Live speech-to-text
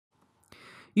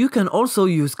You can also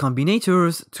use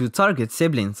combinators to target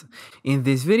siblings. In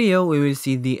this video, we will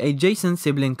see the adjacent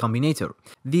sibling combinator.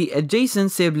 The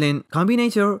adjacent sibling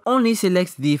combinator only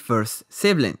selects the first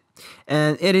sibling,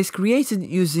 and it is created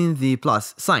using the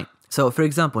plus sign. So for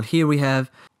example, here we have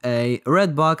a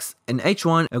red box, an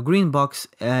H1, a green box,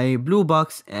 a blue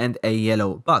box, and a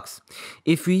yellow box.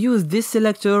 If we use this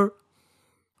selector,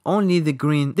 only the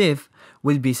green div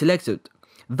will be selected.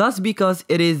 That's because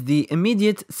it is the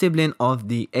immediate sibling of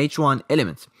the H1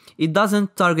 element. It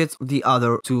doesn't target the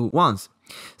other two ones.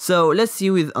 So let's see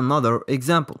with another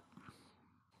example.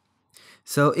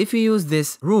 So if you use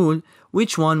this rule,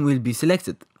 which one will be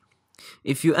selected?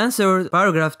 If you answer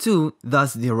paragraph 2,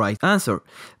 that's the right answer.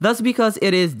 That's because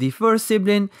it is the first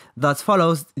sibling that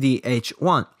follows the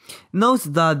H1. Note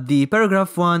that the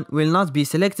paragraph 1 will not be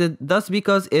selected, that's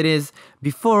because it is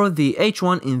before the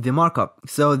H1 in the markup.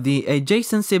 So the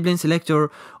adjacent sibling selector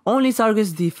only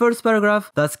targets the first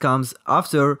paragraph that comes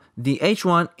after the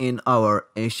H1 in our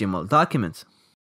HTML document.